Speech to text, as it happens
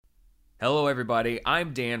Hello, everybody.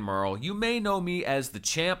 I'm Dan Merle. You may know me as the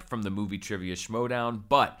champ from the Movie Trivia Schmodown,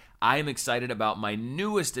 but I am excited about my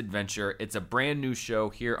newest adventure. It's a brand new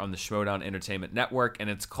show here on the Schmodown Entertainment Network, and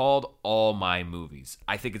it's called All My Movies.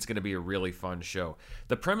 I think it's going to be a really fun show.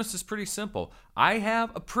 The premise is pretty simple. I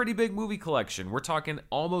have a pretty big movie collection. We're talking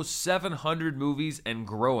almost 700 movies and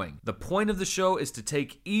growing. The point of the show is to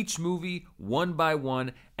take each movie one by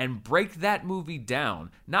one and break that movie down.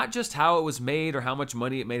 Not just how it was made or how much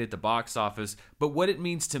money it made at the box office, but what it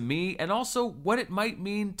means to me and also what it might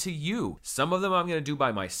mean to you. Some of them I'm going to do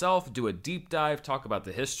by myself, do a deep dive, talk about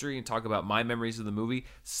the history, and talk about my memories of the movie.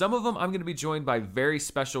 Some of them I'm going to be joined by very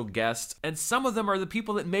special guests, and some of them are the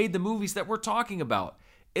people that made the movies that we're talking about.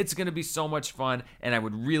 It's going to be so much fun, and I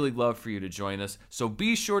would really love for you to join us. So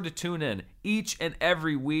be sure to tune in each and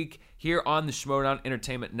every week here on the Schmodown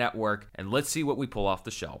Entertainment Network, and let's see what we pull off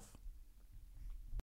the shelf.